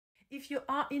If you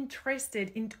are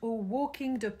interested in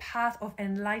walking the path of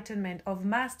enlightenment, of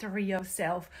mastery of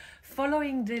self,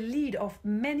 following the lead of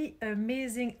many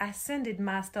amazing ascended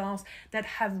masters that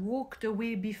have walked the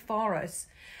way before us,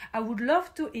 I would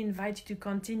love to invite you to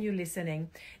continue listening.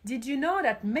 Did you know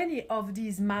that many of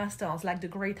these masters, like the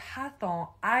Great Hathor,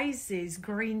 Isis,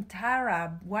 Green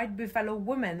Tara, White Buffalo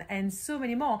Woman, and so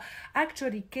many more,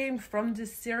 actually came from the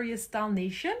Sirius star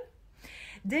nation?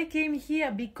 They came here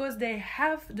because they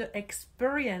have the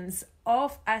experience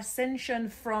of ascension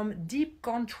from deep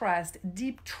contrast,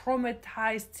 deep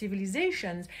traumatized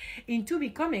civilizations into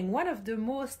becoming one of the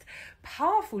most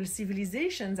powerful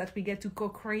civilizations that we get to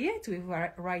co-create with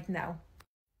right now.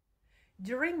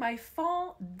 During my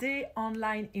 4-day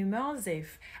online immersive,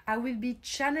 I will be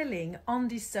channeling on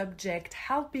this subject,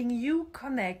 helping you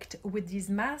connect with these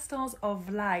masters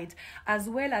of light, as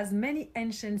well as many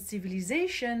ancient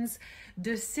civilizations,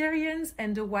 the Syrians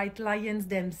and the White Lions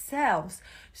themselves,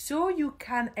 so you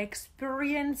can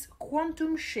experience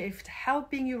quantum shift,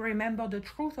 helping you remember the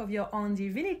truth of your own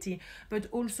divinity, but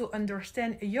also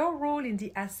understand your role in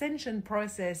the ascension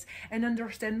process and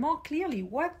understand more clearly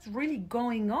what's really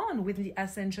going on with the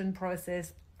ascension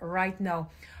process right now.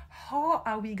 How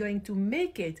are we going to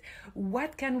make it?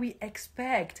 What can we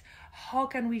expect? How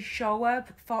can we show up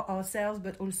for ourselves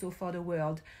but also for the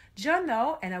world? Join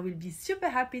now, and I will be super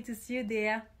happy to see you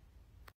there.